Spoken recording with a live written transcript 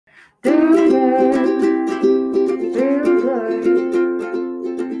Feel good, feel good, feel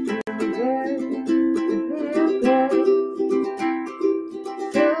good,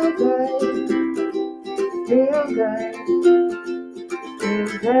 feel good, feel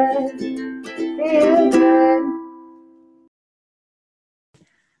good, feel good.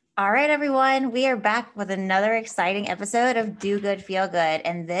 All right, everyone, we are back with another exciting episode of Do Good, Feel Good.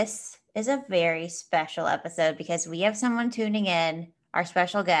 And this is a very special episode because we have someone tuning in. Our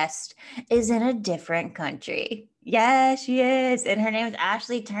special guest is in a different country. Yes, she is. And her name is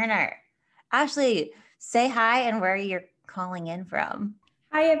Ashley Turner. Ashley, say hi and where you're calling in from.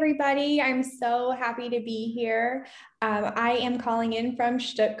 Hi, everybody. I'm so happy to be here. I am calling in from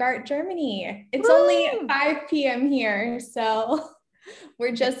Stuttgart, Germany. It's only 5 p.m. here, so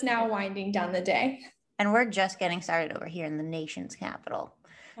we're just now winding down the day. And we're just getting started over here in the nation's capital.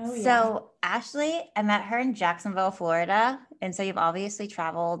 Oh, yeah. So Ashley, I met her in Jacksonville, Florida. And so you've obviously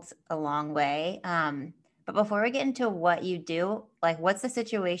traveled a long way. But before we get into what you do, like what's the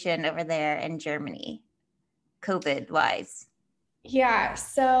situation over there in Germany, COVID wise? Yeah,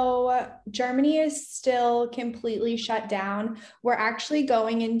 so Germany is still completely shut down. We're actually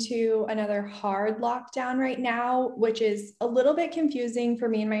going into another hard lockdown right now, which is a little bit confusing for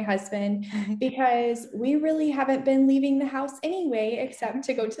me and my husband because we really haven't been leaving the house anyway, except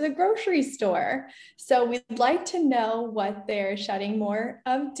to go to the grocery store. So we'd like to know what they're shutting more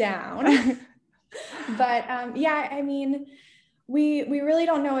of down. But yeah, I mean, we really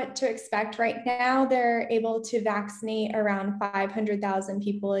don't know what to expect right now. They're able to vaccinate around 500,000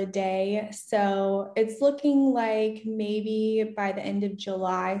 people a day. So it's looking like maybe by the end of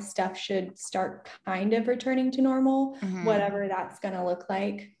July, stuff should start kind of returning to normal, whatever that's going to look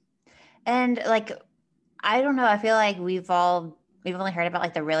like. And like, I don't know, I feel like we've only heard about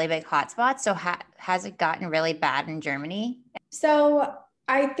like the really big hotspots. So has it gotten really bad in Germany? So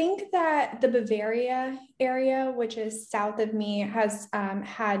I think that the Bavaria area, which is south of me, has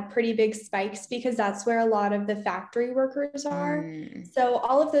had pretty big spikes because that's where a lot of the factory workers are. So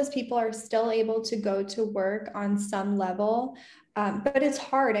all of those people are still able to go to work on some level. But it's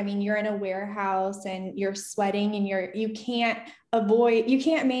hard. I mean, you're in a warehouse and you're sweating and you can't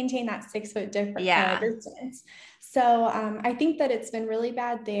maintain that 6 foot distance. So I think that it's been really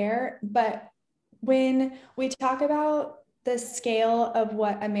bad there. But when we talk about the scale of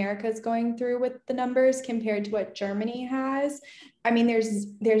what America is going through with the numbers compared to what Germany has, I mean,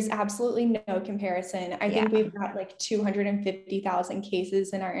 there's absolutely no comparison. I think we've got like 250,000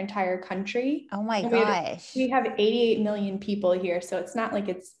 cases in our entire country. Oh my gosh. We have 88 million people here. So it's not like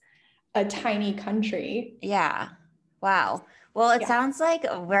it's a tiny country. Yeah. Wow. Well, it sounds like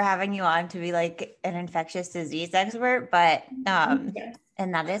we're having you on to be like an infectious disease expert, but and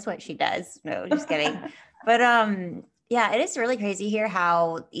that is what she does. No, just kidding. But yeah, it is really crazy here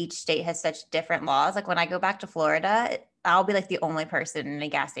how each state has such different laws. Like when I go back to Florida, I'll be like the only person in a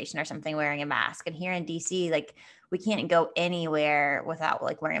gas station or something wearing a mask. And here in DC, like we can't go anywhere without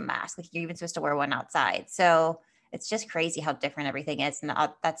like wearing a mask. Like you're even supposed to wear one outside. So it's just crazy how different everything is. And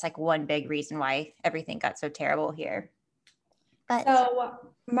that's like one big reason why everything got so terrible here. So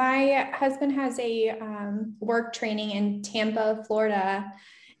my husband has a work training in Tampa, Florida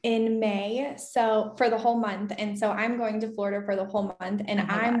in May. So for the whole month. And so I'm going to Florida for the whole month. And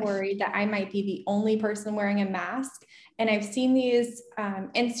I'm worried that I might be the only person wearing a mask. And I've seen these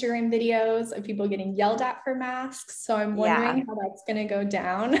Instagram videos of people getting yelled at for masks. So I'm wondering how that's going to go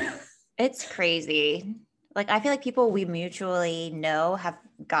down. It's crazy. Like, I feel like people we mutually know have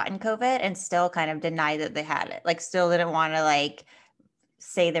gotten COVID and still kind of deny that they had it. Like, still didn't want to like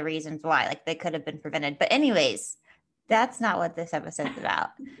say the reasons why, like they could have been prevented. But anyways, that's not what this episode's about.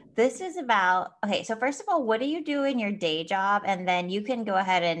 This is about, okay, so first of all, what do you do in your day job? And then you can go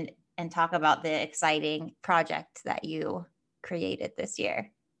ahead and talk about the exciting project that you created this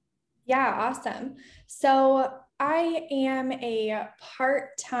year. Yeah, awesome. So I am a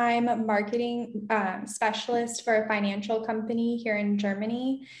part-time marketing specialist for a financial company here in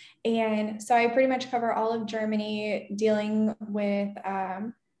Germany. And so I pretty much cover all of Germany, dealing with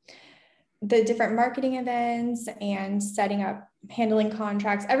the different marketing events and setting up, handling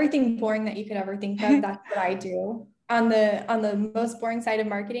contracts, everything boring that you could ever think of. That's what I do. On the most boring side of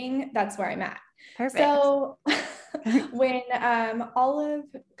marketing, that's where I'm at. Perfect. So when all of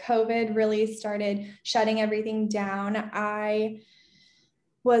COVID really started shutting everything down, I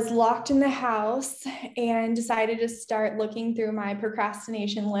was locked in the house and decided to start looking through my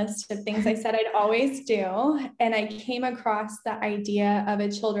procrastination list of things I said I'd always do. And I came across the idea of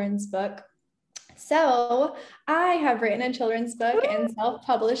a children's book. So I have written a children's book and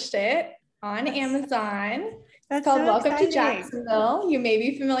self-published it on Amazon. It's That's called so Welcome to exciting. Jacksonville. You may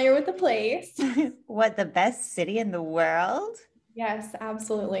be familiar with the place. What, the best city in the world? Yes,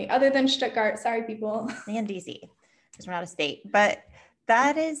 absolutely. Other than Stuttgart, sorry, people. And DC, because we're not a state. But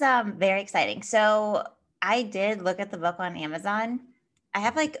that is very exciting. So I did look at the book on Amazon. I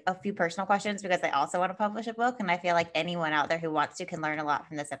have like a few personal questions because I also want to publish a book, and I feel like anyone out there who wants to can learn a lot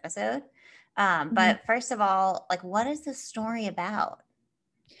from this episode. But first of all, like, what is the story about?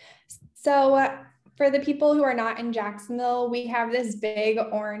 So for the people who are not in Jacksonville, we have this big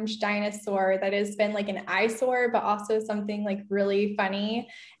orange dinosaur that has been like an eyesore, but also something like really funny.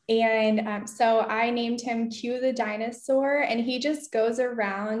 And so I named him Q the dinosaur, and he just goes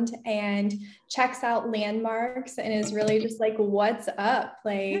around and checks out landmarks and is really just like, what's up?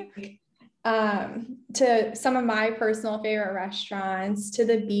 Like, to some of my personal favorite restaurants, to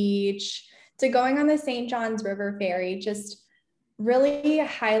the beach, to going on the St. Johns River Ferry, just really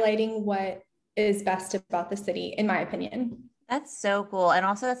highlighting what is best about the city, in my opinion. That's so cool. And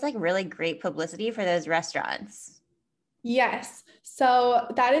also, that's like really great publicity for those restaurants. Yes. So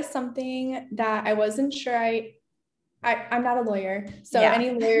that is something that I wasn't sure I'm not a lawyer. So Yeah. any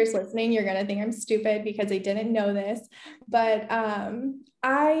lawyers listening, you're going to think I'm stupid because I didn't know this, but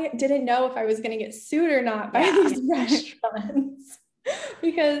I didn't know if I was going to get sued or not by these restaurants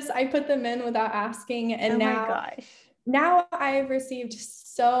because I put them in without asking. And now I've received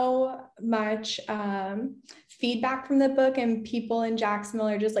so much feedback from the book, and people in Jacksonville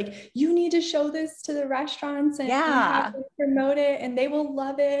are just like, you need to show this to the restaurants and you have to promote it and they will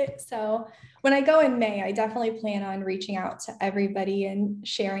love it. So when I go in May, I definitely plan on reaching out to everybody and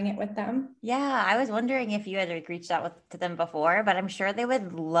sharing it with them. Yeah, I was wondering if you had like reached out to them before, but I'm sure they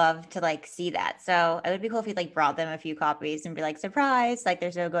would love to like see that. So it would be cool if you like brought them a few copies and be like, surprise, like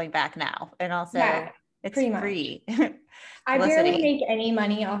there's no going back now. And also it's free. I barely make any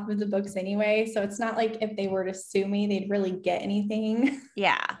money off of the books anyway. So it's not like if they were to sue me, they'd really get anything.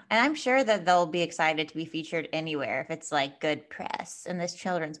 Yeah. And I'm sure that they'll be excited to be featured anywhere if it's like good press. And this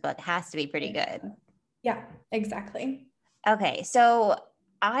children's book has to be pretty good. Yeah, exactly. Okay. So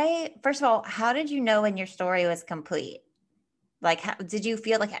first of all, how did you know when your story was complete? Like, how did you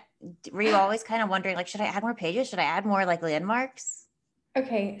feel like, were you always kind of wondering, like, should I add more pages? Should I add more like landmarks?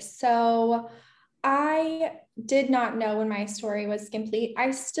 Okay. So I did not know when my story was complete. I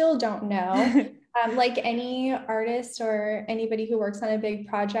still don't know. Like any artist or anybody who works on a big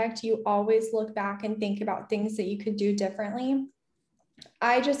project, you always look back and think about things that you could do differently.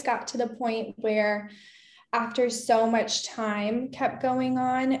 I just got to the point where after so much time kept going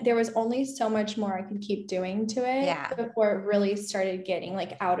on, there was only so much more I could keep doing to it before it really started getting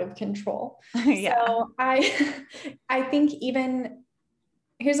like out of control. So I think even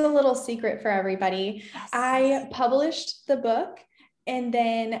here's a little secret for everybody. Yes. I published the book and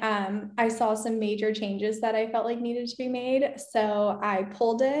then I saw some major changes that I felt like needed to be made. So I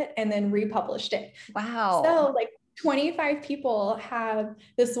pulled it and then republished it. Wow. So like 25 people have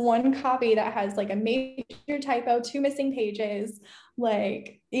this one copy that has like a major typo, 2 missing pages.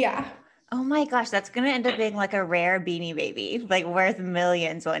 Like, yeah. Oh my gosh, that's going to end up being like a rare Beanie Baby, like worth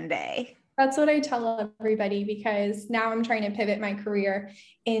millions one day. That's what I tell everybody, because now I'm trying to pivot my career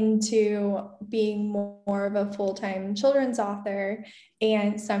into being more of a full-time children's author.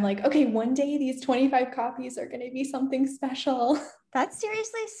 And so I'm like, okay, one day these 25 copies are going to be something special. That's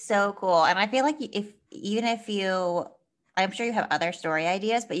seriously so cool. And I feel like I'm sure you have other story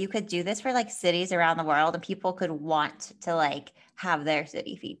ideas, but you could do this for like cities around the world and people could want to like have their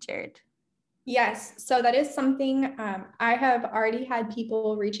city featured. Yes. So that is something I have already had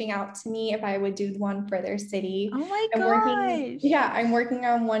people reaching out to me if I would do one for their city. Oh my gosh. I'm working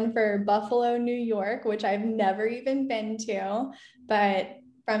on one for Buffalo, New York, which I've never even been to, but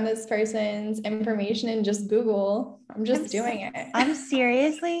from this person's information and just Google, I'm just doing it. I'm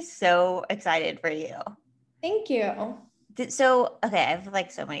seriously so excited for you. Thank you. So, okay, I have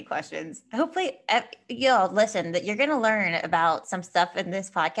like so many questions. Hopefully, listen, that you're going to learn about some stuff in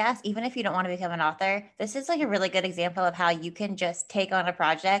this podcast, even if you don't want to become an author. This is like a really good example of how you can just take on a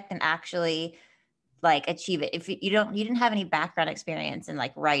project and actually like achieve it. If you didn't have any background experience in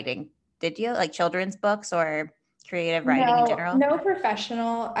like writing, did you? Like children's books or creative writing in general? No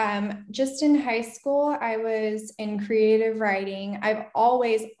professional. Just in high school, I was in creative writing. I've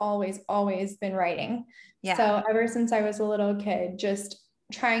always been writing. Yeah. So ever since I was a little kid, just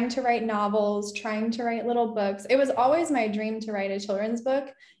trying to write novels, trying to write little books. It was always my dream to write a children's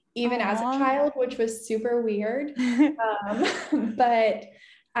book, even as a child, which was super weird. But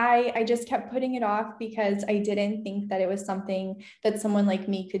I just kept putting it off because I didn't think that it was something that someone like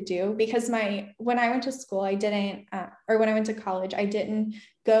me could do, because when I went to school, I didn't, or when I went to college, I didn't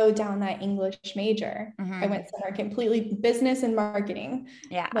go down that English major. I went somewhere completely business and marketing.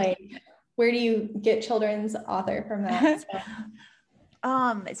 Yeah. Like, where do you get children's author from that?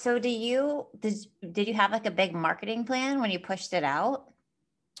 So did you have like a big marketing plan when you pushed it out?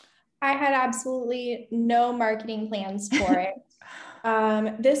 I had absolutely no marketing plans for it.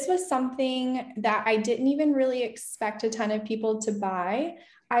 This was something that I didn't even really expect a ton of people to buy.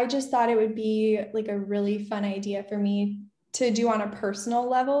 I just thought it would be like a really fun idea for me to do on a personal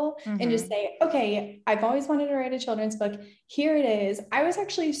level and just say, okay, I've always wanted to write a children's book. Here it is. I was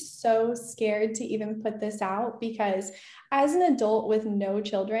actually so scared to even put this out because as an adult with no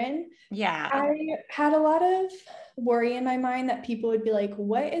children, I had a lot of worry in my mind that people would be like,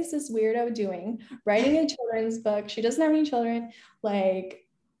 what is this weirdo doing? Writing a children's book. She doesn't have any children. Like,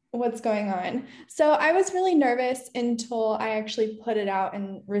 what's going on? So I was really nervous until I actually put it out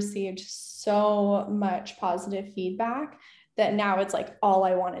and received so much positive feedback that now it's like all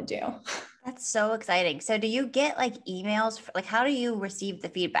I want to do. That's so exciting. So do you get like emails like how do you receive the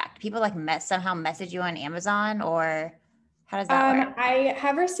feedback? Do people like somehow message you on Amazon, or how does that work? I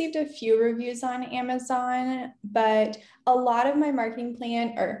have received a few reviews on Amazon, but a lot of my marketing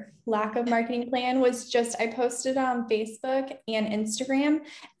plan or lack of marketing plan was just I posted on Facebook and Instagram,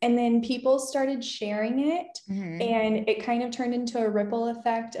 and then people started sharing it. And it kind of turned into a ripple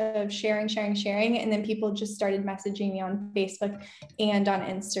effect of sharing. And then people just started messaging me on Facebook and on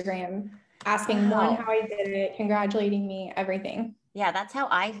Instagram, asking one, how I did it, congratulating me, everything. Yeah, that's how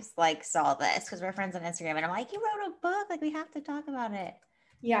I like saw this, because we're friends on Instagram and I'm like, you wrote a book, like we have to talk about it.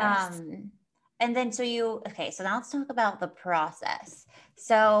 Yes. And then so now let's talk about the process.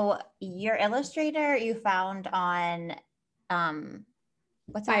 So your illustrator you found on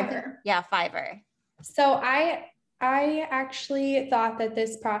what's it called? Fiverr. Yeah, Fiverr. So I actually thought that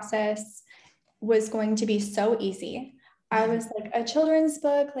this process was going to be so easy. I was like, a children's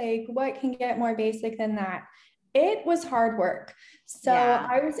book, like what can get more basic than that? It was hard work. So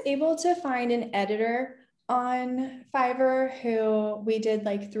I was able to find an editor on Fiverr who we did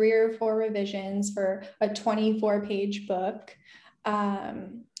like 3 or 4 revisions for a 24-page book.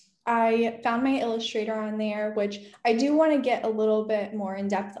 I found my illustrator on there, which I do want to get a little bit more in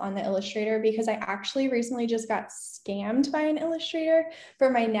depth on the illustrator because I actually recently just got scammed by an illustrator for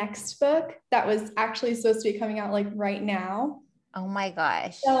my next book that was actually supposed to be coming out like right now. Oh my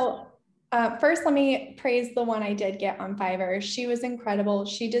gosh. So first, let me praise the one I did get on Fiverr. She was incredible.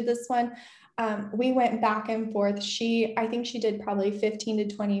 She did this one. We went back and forth. I think she did probably 15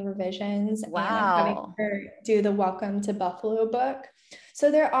 to 20 revisions. Wow. And I'm having her do the Welcome to Buffalo book.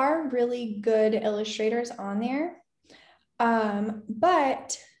 So there are really good illustrators on there.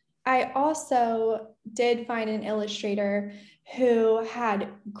 But I also did find an illustrator who had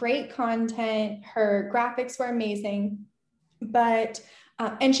great content. Her graphics were amazing, but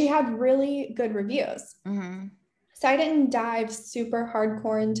and she had really good reviews. So I didn't dive super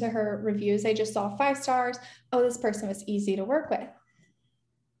hardcore into her reviews. I just saw 5 stars. Oh, this person was easy to work with.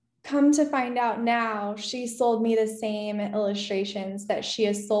 Come to find out now, she sold me the same illustrations that she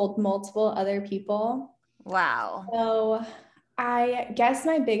has sold multiple other people. Wow. So I guess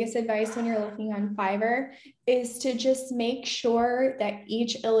my biggest advice when you're looking on Fiverr is to just make sure that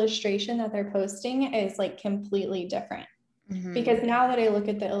each illustration that they're posting is like completely different. Because now that I look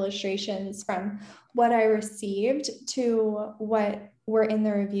at the illustrations from what I received to what were in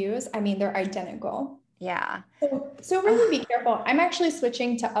the reviews, I mean, they're identical. Yeah. So really be careful. I'm actually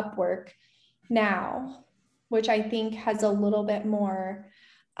switching to Upwork now, which I think has a little bit more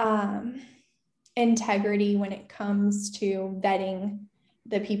integrity when it comes to vetting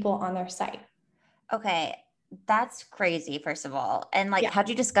the people on their site. Okay. That's crazy, first of all. And like, how'd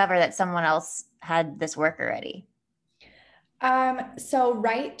you discover that someone else had this work already? So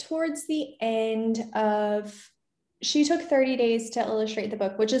right towards the end she took 30 days to illustrate the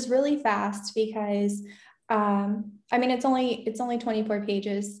book, which is really fast because, I mean, it's only 24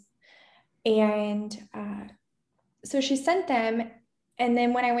 pages. And, so she sent them. And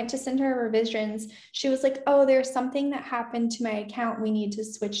then when I went to send her revisions, she was like, oh, there's something that happened to my account. We need to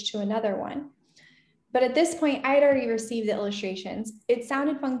switch to another one. But at this point, I had already received the illustrations. It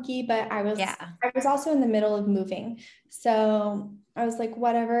sounded funky, but I was also in the middle of moving. So I was like,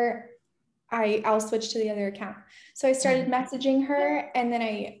 whatever, I'll switch to the other account. So I started messaging her, and then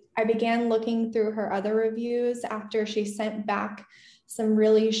I began looking through her other reviews after she sent back some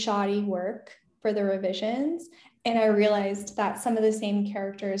really shoddy work for the revisions. And I realized that some of the same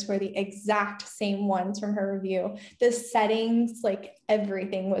characters were the exact same ones from her review. The settings, like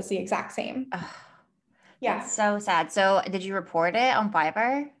everything was the exact same. Ugh, Yeah. that's so sad. So did you report it on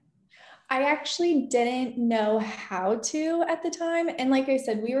Fiverr? I actually didn't know how to at the time. And like I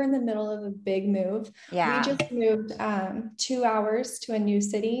said, we were in the middle of a big move. Yeah. We just moved 2 hours to a new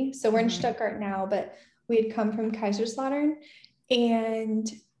city. So we're in Stuttgart now, but we had come from Kaiserslautern,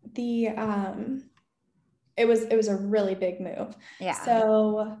 and the it was a really big move. Yeah.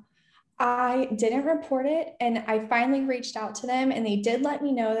 So I didn't report it, and I finally reached out to them, and they did let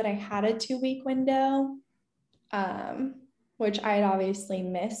me know that I had a 2-week window, which I had obviously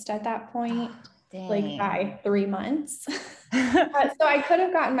missed at that point, like by 3 months. So I could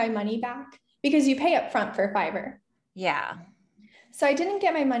have gotten my money back because you pay up front for Fiverr. Yeah. So I didn't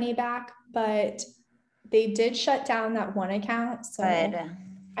get my money back, but they did shut down that one account. So Good.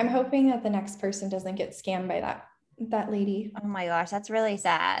 I'm hoping that the next person doesn't get scammed by that lady. Oh my gosh, that's really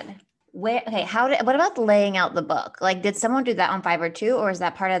sad. What about laying out the book? Like, did someone do that on Fiverr too, or is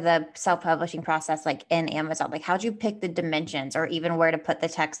that part of the self-publishing process, like in Amazon? Like, how'd you pick the dimensions or even where to put the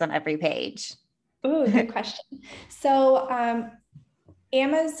text on every page? Oh, good question. So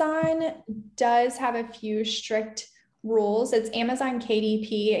Amazon does have a few strict rules. It's Amazon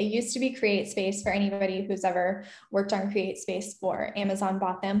KDP. It used to be CreateSpace for anybody who's ever worked on CreateSpace before Amazon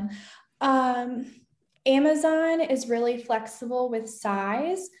bought them. Amazon is really flexible with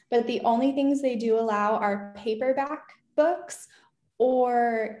size, but the only things they do allow are paperback books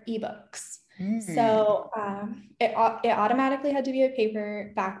or ebooks. So it automatically had to be a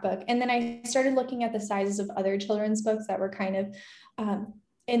paperback book. And then I started looking at the sizes of other children's books that were kind of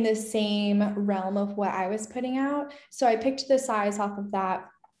in the same realm of what I was putting out. So I picked the size off of that,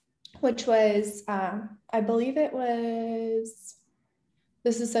 which was, I believe it was,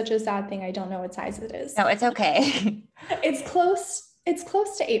 this is such a sad thing. I don't know what size it is. No, it's okay. It's close to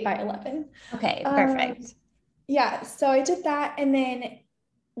 8x11. Okay, perfect. Yeah, so I did that. And then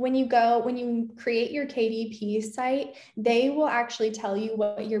when you create your KDP site, they will actually tell you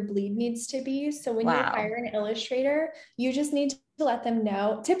what your bleed needs to be. So when you hire an illustrator, you just need to let them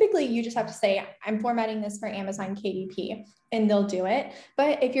know. Typically, you just have to say, I'm formatting this for Amazon KDP, and they'll do it.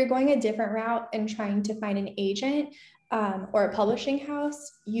 But if you're going a different route and trying to find an agent or a publishing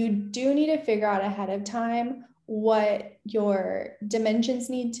house, you do need to figure out ahead of time what your dimensions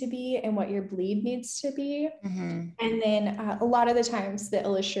need to be and what your bleed needs to be. And then a lot of the times the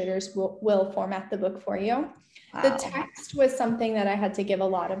illustrators will format the book for you. Wow. The text was something that I had to give a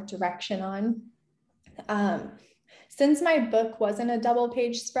lot of direction on. Since my book wasn't a double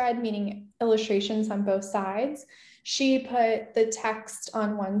page spread, meaning illustrations on both sides, she put the text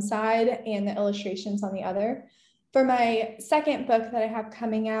on one side and the illustrations on the other. For my second book that I have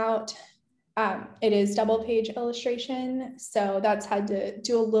coming out, it is double page illustration. So that's had to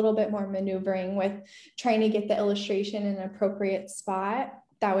do a little bit more maneuvering with trying to get the illustration in an appropriate spot.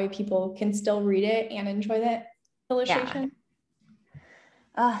 That way people can still read it and enjoy the illustration. Yeah.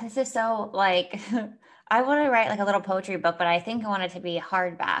 Oh, this is so like, I want to write like a little poetry book, but I think I want it to be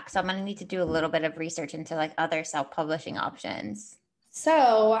hardback. So I'm going to need to do a little bit of research into like other self-publishing options.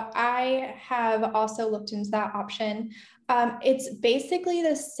 So I have also looked into that option. It's basically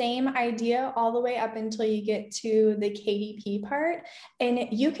the same idea all the way up until you get to the KDP part. And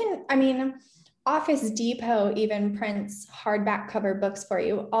you can, Office Depot even prints hardback cover books for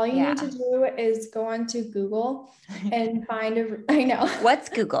you. All you need to do is go onto Google and find I know. What's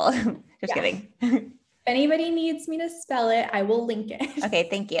Google? Just kidding. If anybody needs me to spell it, I will link it. Okay,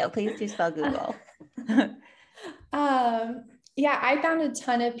 thank you. Please do spell Google. Yeah, I found a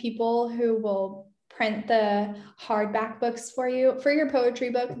ton of people who will print the hardback books for you. For your poetry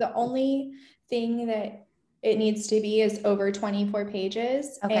book, the only thing that it needs to be is over 24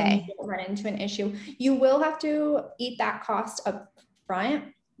 pages. Okay. And you won't run into an issue. You will have to eat that cost up front.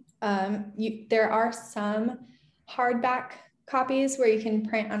 There are some hardback copies where you can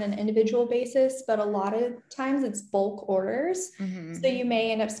print on an individual basis, but a lot of times it's bulk orders. So you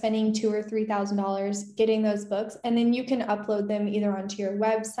may end up spending $2,000 or $3,000 getting those books, and then you can upload them either onto your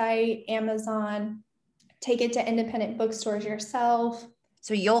website, Amazon, take it to independent bookstores yourself.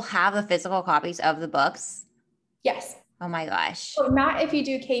 So you'll have the physical copies of the books? Yes. Oh my gosh. So not if you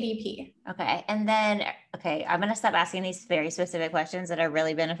do KDP. Okay. And then, I'm going to stop asking these very specific questions that are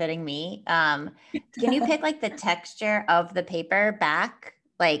really benefiting me. Can you pick like the texture of the paper back?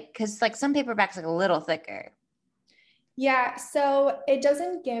 Like, cause like some paperbacks like a little thicker. Yeah. So it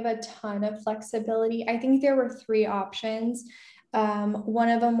doesn't give a ton of flexibility. I think there were 3 options. One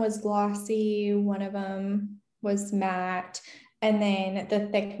of them was glossy, one of them was matte, and then the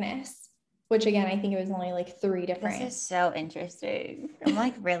thickness. which again, I think it was only like 3 different. This is so interesting. I'm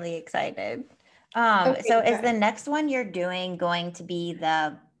like really excited. Okay, So is good. the next one you're doing going to be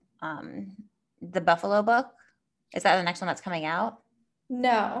the Buffalo book? Is that the next one that's coming out?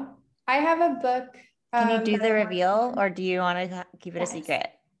 No, I have a book. Can you do that the I want reveal, to- or do you want to keep it a Yes. secret?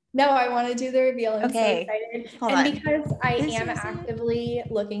 No, I want to do the reveal. I'm so Okay, excited. hold And on. because I This am is it. actively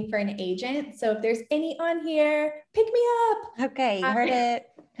looking for an agent, so if there's any on here, pick me up. Okay, you heard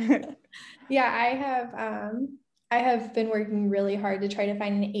it. Yeah, I have been working really hard to try to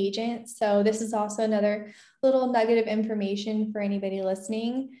find an agent. So this is also another little nugget of information for anybody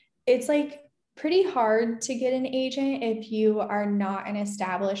listening. It's like pretty hard to get an agent if you are not an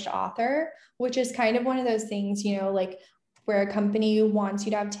established author, which is kind of one of those things, you know, like where a company wants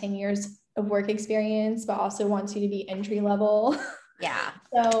you to have 10 years of work experience, but also wants you to be entry level. Yeah.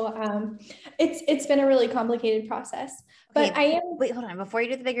 So it's been a really complicated process. But Okay, I am. wait, hold on. Before you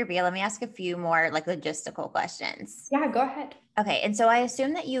do the big reveal, let me ask a few more like logistical questions. Yeah, go ahead. Okay, and so I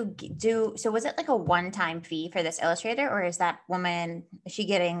assume that you do, so was it like a one-time fee for this illustrator, or is that woman, is she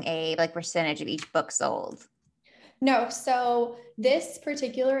getting a like percentage of each book sold? No, so this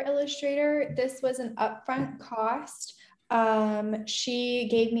particular illustrator, this was an upfront cost. She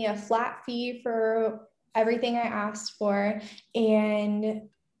gave me a flat fee for everything I asked for, and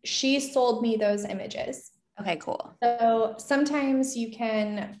she sold me those images. Okay, cool. So sometimes you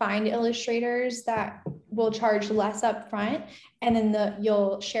can find illustrators that will charge less upfront, and then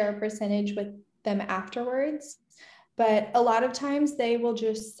you'll share a percentage with them afterwards. But a lot of times they will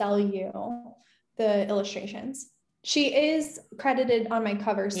just sell you the illustrations. She is credited on my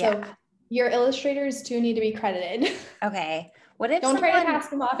cover, so Yeah. your illustrators do need to be credited. Okay. What if Don't try to someone pass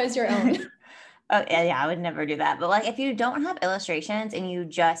them off as your own. Oh, yeah, I would never do that. But like if you don't have illustrations and you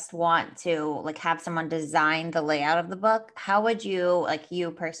just want to like have someone design the layout of the book, how would you, like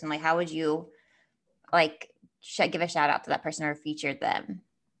you personally, how would you like give a shout out to that person or feature them?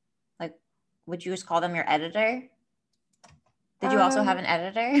 Like, would you just call them your editor? Did you also have an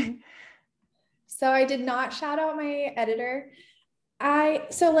editor? So I did not shout out my editor.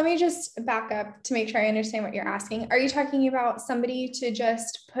 So let me just back up to make sure I understand what you're asking. Are you talking about somebody to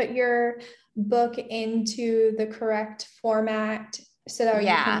just put your book into the correct format so that you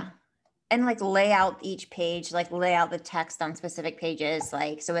Yeah. can? And like lay out each page, like lay out the text on specific pages,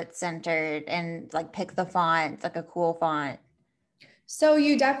 like so it's centered and like pick the font, like a cool font. So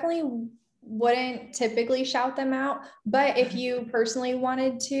you definitely wouldn't typically shout them out, but if you personally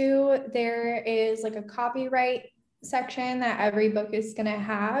wanted to, there is like a copyright section that every book is going to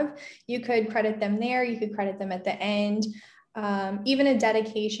have. You could credit them there. You could credit them at the end. Even a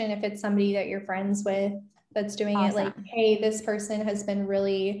dedication, if it's somebody that you're friends with that's doing it, like, hey, this person has been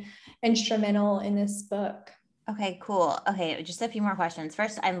really instrumental in this book. Okay, cool. Okay, just a few more questions.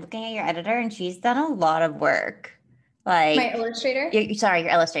 First, I'm looking at your editor and she's done a lot of work. Like my illustrator? Sorry,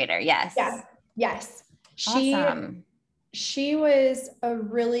 your illustrator. Yes. Yes. Yes. Awesome. She was a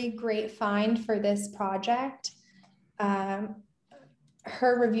really great find for this project.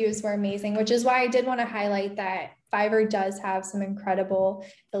 Her reviews were amazing, which is why I did want to highlight that Fiverr does have some incredible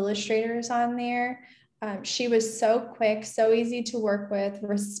illustrators on there. She was so quick, so easy to work with,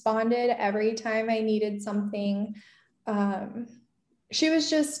 responded every time I needed something. She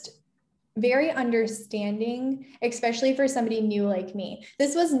was just very understanding, especially for somebody new like me.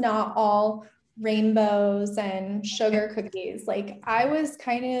 This was not all rainbows and sugar cookies. Like I was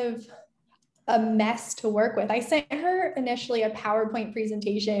kind of a mess to work with. I sent her initially a PowerPoint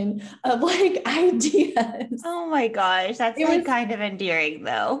presentation of like ideas. Oh my gosh, that's like kind of endearing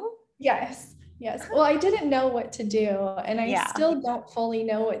though. Yes. Yes. Well, I didn't know what to do, and I still don't fully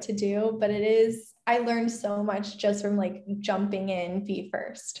know what to do, but I learned so much just from like jumping in feet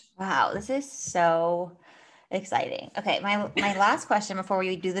first. Wow, this is so exciting. Okay, my last question before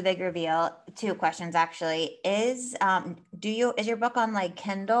we do the big reveal, 2 questions actually, is is your book on like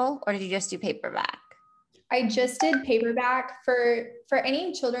Kindle or did you just do paperback? I just did paperback. For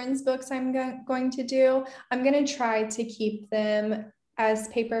any children's books I'm going to do, I'm going to try to keep them as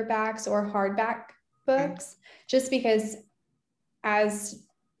paperbacks or hardback books, just because as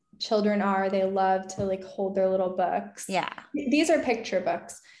children are, they love to like hold their little books. Yeah. These are picture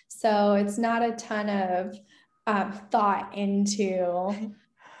books. So it's not a ton of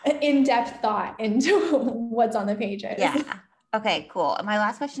in-depth thought into what's on the pages. Yeah. Okay, cool. My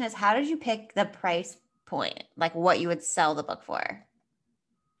last question is, how did you pick the price point? Like what you would sell the book for?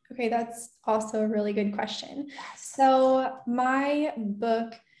 Okay, that's also a really good question. So my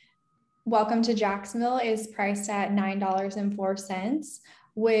book, Welcome to Jacksonville, is priced at $9.04.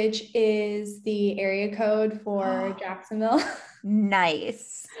 which is the area code for Jacksonville.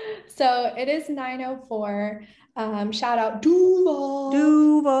 Nice. So it is 904. Shout out Duval.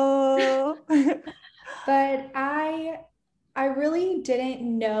 Duval. But I really didn't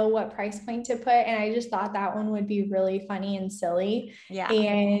know what price point to put, and I just thought that one would be really funny and silly. Yeah.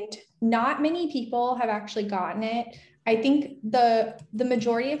 And not many people have actually gotten it. I think the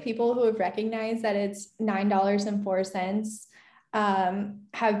majority of people who have recognized that it's $9.04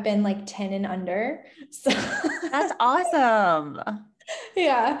 have been like 10 and under. So That's awesome.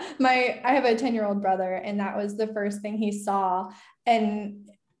 yeah, I have a 10-year-old brother, and that was the first thing he saw. And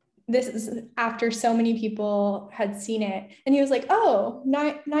this is after so many people had seen it, and he was like, "Oh,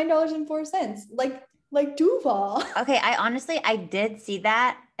 $9.04, like Duval." Okay, I did see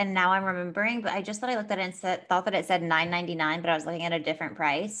that, and now I'm remembering, but I just thought I looked at it and thought that it said $9.99, but I was looking at a different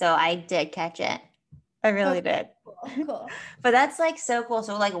price, so I did catch it. I really did. Cool. But that's like so cool.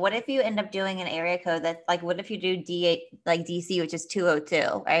 So like, what if you end up doing an area code that's like, what if you do D8 like DC, which is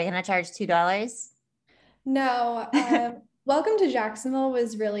 202? Are you gonna charge $2? No, Welcome to Jacksonville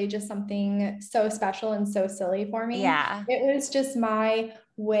was really just something so special and so silly for me. Yeah. It was just my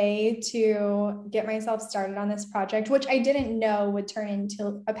way to get myself started on this project, which I didn't know would turn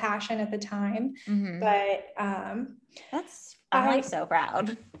into a passion at the time. Mm-hmm. But I'm like so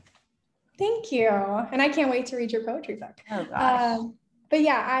proud. Thank you. And I can't wait to read your poetry book. Oh gosh. But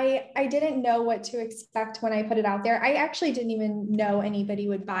yeah, I didn't know what to expect when I put it out there. I actually didn't even know anybody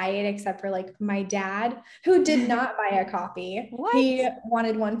would buy it except for like my dad, who did not buy a copy. What? He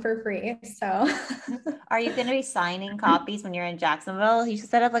wanted one for free. So are you going to be signing copies when you're in Jacksonville? You should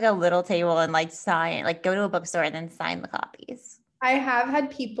set up like a little table and like sign, like go to a bookstore and then sign the copies. I have had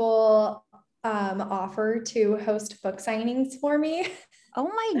people offer to host book signings for me. Oh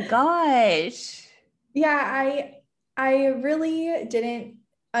my gosh. Yeah, I really didn't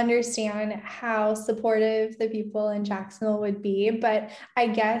understand how supportive the people in Jacksonville would be, but I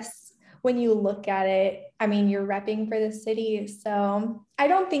guess when you look at it, I mean, you're repping for the city. So I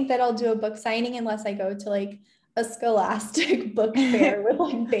don't think that I'll do a book signing unless I go to like a Scholastic book fair with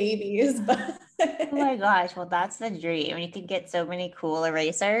like babies. But oh my gosh. Well, that's the dream. You can get so many cool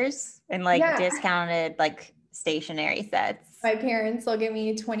erasers and like discounted like stationery sets. My parents will give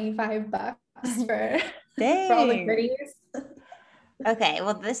me $25 for Dang. all the goodies. Okay,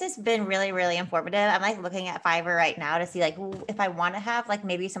 well, this has been really, really informative. I'm like looking at Fiverr right now to see like if I want to have like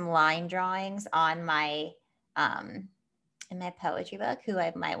maybe some line drawings on my in my poetry book who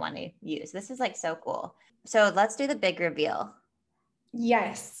I might want to use. This is like so cool. So let's do the big reveal.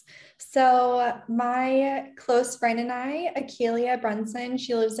 Yes. So my close friend and I, Akelia Brunson,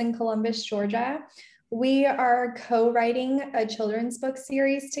 she lives in Columbus, Georgia. We are co-writing a children's book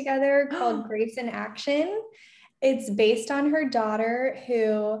series together called Grace in Action. It's based on her daughter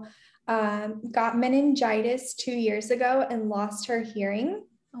who got meningitis 2 years ago and lost her hearing.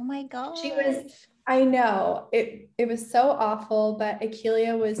 Oh my God. I know, it was so awful, but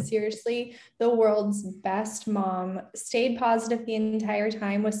Akelia was seriously the world's best mom, stayed positive the entire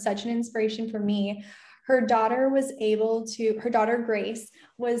time, was such an inspiration for me. Her daughter Grace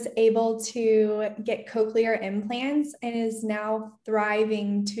was able to get cochlear implants and is now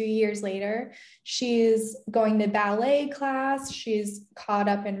thriving 2 years later. She's going to ballet class. She's caught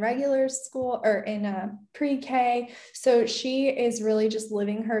up in regular school or in a pre-K. So she is really just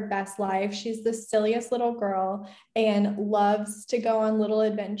living her best life. She's the silliest little girl and loves to go on little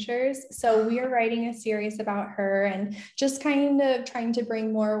adventures. So we are writing a series about her and just kind of trying to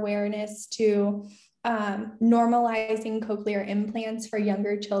bring more awareness to normalizing cochlear implants for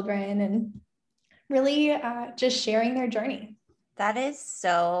younger children and really just sharing their journey. That is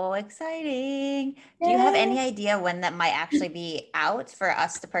so exciting. Do you have any idea when that might actually be out for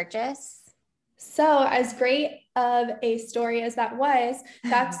us to purchase? So as great of a story as that was,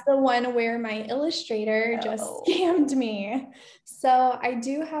 that's the one where my illustrator just scammed me. So I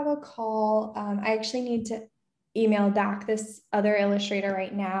do have a call. I actually need to email back this other illustrator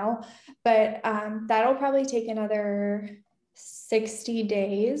right now, but that'll probably take another 60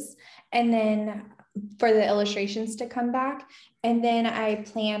 days and then for the illustrations to come back. And then I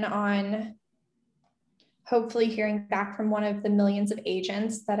plan on hopefully hearing back from one of the millions of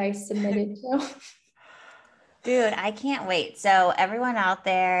agents that I submitted to. Dude, I can't wait. So everyone out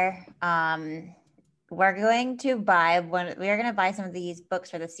there, we're going to buy some of these books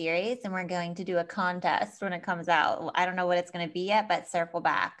for the series and we're going to do a contest when it comes out. I don't know what it's going to be yet, but circle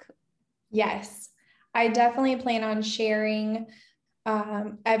back. Yes, I definitely plan on sharing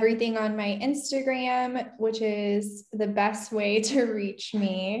everything on my Instagram, which is the best way to reach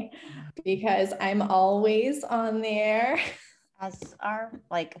me because I'm always on there. As are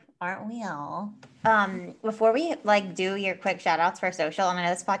like, aren't we all? Before we like do your quick shout outs for social, and I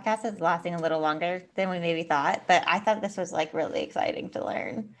know this podcast is lasting a little longer than we maybe thought, but I thought this was like really exciting to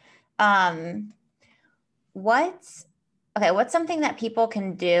learn. Um, what's what's something that people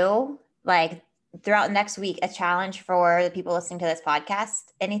can do like throughout next week, a challenge for the people listening to this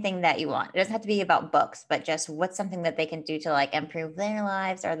podcast, anything that you want. It doesn't have to be about books, but just what's something that they can do to like improve their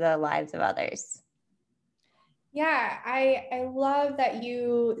lives or the lives of others. Yeah, I love that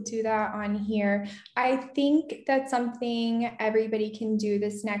you do that on here. I think that's something everybody can do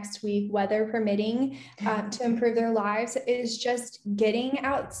this next week, weather permitting, to improve their lives is just getting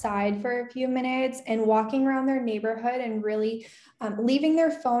outside for a few minutes and walking around their neighborhood and really leaving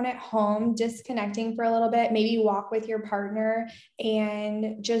their phone at home, disconnecting for a little bit, maybe walk with your partner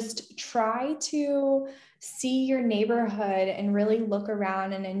and just try to see your neighborhood and really look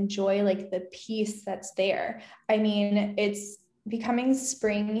around and enjoy like the peace that's there. I mean, it's becoming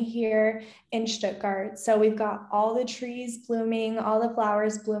spring here in Stuttgart. So we've got all the trees blooming, all the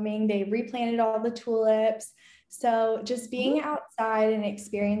flowers blooming. They replanted all the tulips. So just being outside and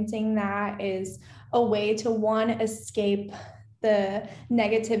experiencing that is a way to escape the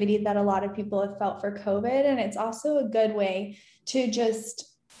negativity that a lot of people have felt for COVID. And it's also a good way to just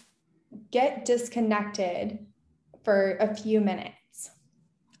get disconnected for a few minutes.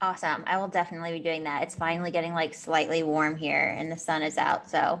 Awesome. I will definitely be doing that. It's finally getting like slightly warm here and the sun is out.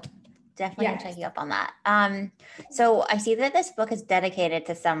 So definitely check you up on that. So I see that this book is dedicated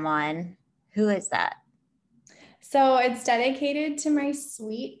to someone. Who is that? So it's dedicated to my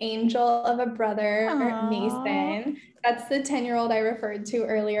sweet angel of a brother, Aww. Mason. That's the 10-year-old I referred to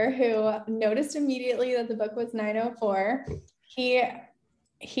earlier who noticed immediately that the book was 904.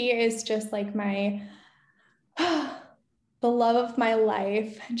 He is just like my the love of my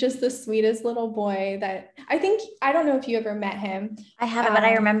life, just the sweetest little boy that I don't know if you ever met him. I haven't, but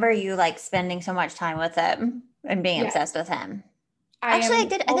I remember you like spending so much time with him and being obsessed with him. Actually, I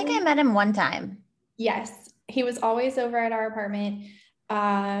did. I think I met him one time. Yes. He was always over at our apartment.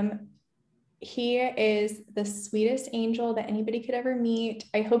 He is the sweetest angel that anybody could ever meet.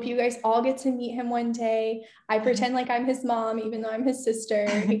 I hope you guys all get to meet him one day. I pretend like I'm his mom, even though I'm his sister.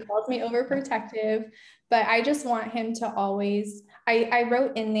 He calls me overprotective, but I just want him to always, I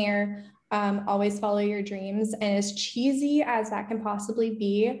wrote in there, always follow your dreams. And as cheesy as that can possibly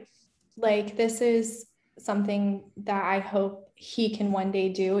be, like this is something that I hope he can one day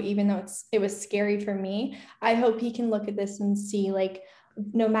do, even though it was scary for me. I hope he can look at this and see like,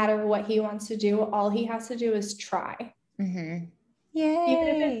 no matter what he wants to do, all he has to do is try. Mm-hmm.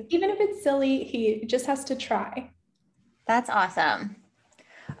 Yay. Even if it's silly, he just has to try. That's awesome.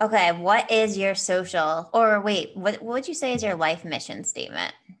 Okay, what is your social, or wait, what would you say is your life mission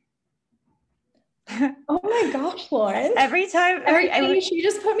statement? Oh my gosh, Lauren. Every time she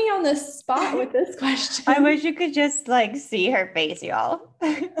just put me on the spot with this question. I wish you could just like see her face, y'all.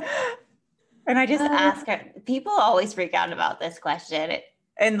 And I just ask her, people always freak out about this question.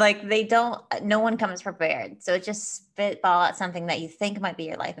 And like no one comes prepared. So just spitball out something that you think might be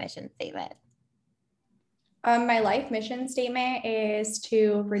your life mission statement. My life mission statement is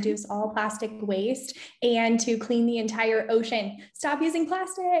to reduce all plastic waste and to clean the entire ocean. Stop using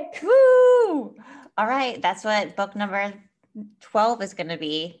plastic. Woo! All right. That's what book number 12 is going to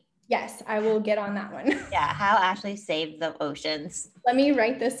be. Yes, I will get on that one. Yeah. How Ashley saved the oceans. Let me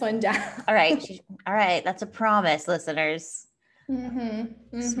write this one down. All right. All right. That's a promise, listeners. Mm-hmm.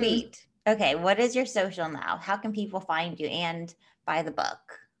 Mm-hmm. Sweet. Okay. What is your social now? How can people find you and buy the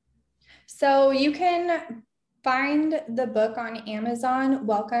book? So you can find the book on Amazon,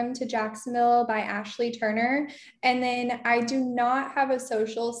 Welcome to Jacksonville by Ashley Turner. And then I do not have a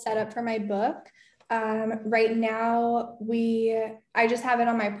social set up for my book. Right now, I just have it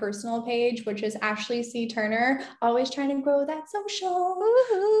on my personal page, which is Ashley C. Turner, always trying to grow that social.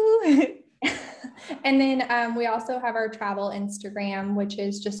 And then we also have our travel Instagram, which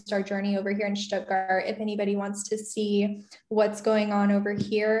is just our journey over here in Stuttgart. If anybody wants to see what's going on over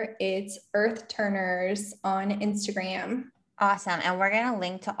here, it's Earth Turners on Instagram. Awesome. And we're going to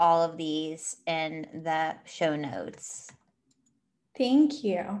link to all of these in the show notes. Thank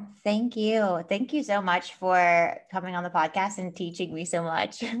you. Thank you. Thank you so much for coming on the podcast and teaching me so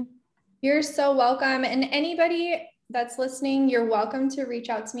much. You're so welcome. And anybody that's listening, you're welcome to reach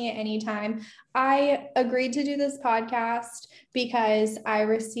out to me at any time. I agreed to do this podcast because I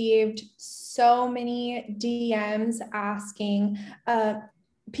received so many DMs asking,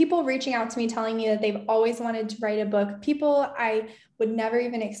 people reaching out to me, telling me that they've always wanted to write a book, people I would never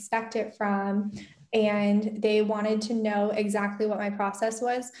even expect it from. And they wanted to know exactly what my process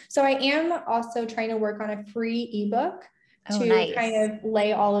was. So I am also trying to work on a free ebook to nice. kind of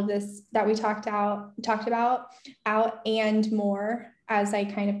lay all of this that we talked about out and more as I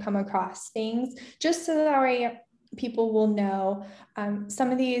kind of come across things, just so that way people will know.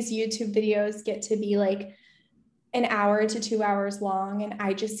 Some of these YouTube videos get to be like an hour to 2 hours long, and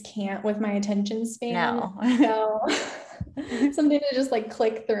I just can't with my attention span. No. So something to just like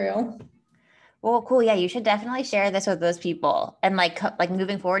click through. Well, cool. Yeah, you should definitely share this with those people. And like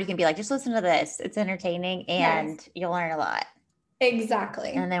moving forward, you can be like, just listen to this. It's entertaining and Yes. you'll learn a lot.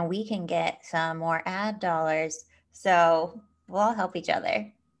 Exactly. And then we can get some more ad dollars. So we'll all help each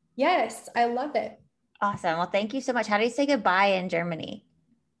other. Yes, I love it. Awesome. Well, thank you so much. How do you say goodbye in Germany?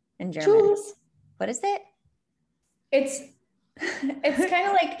 In German. Tschüss. What is it? It's kind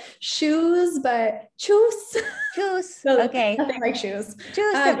of like shoes, but tschüss. Tschüss. No, okay. Nothing like shoes.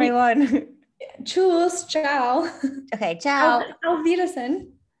 Tschüss, everyone. Tschüss. Ciao. Okay. Ciao. Auf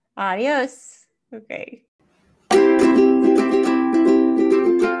Wiedersehen. Adios. Okay.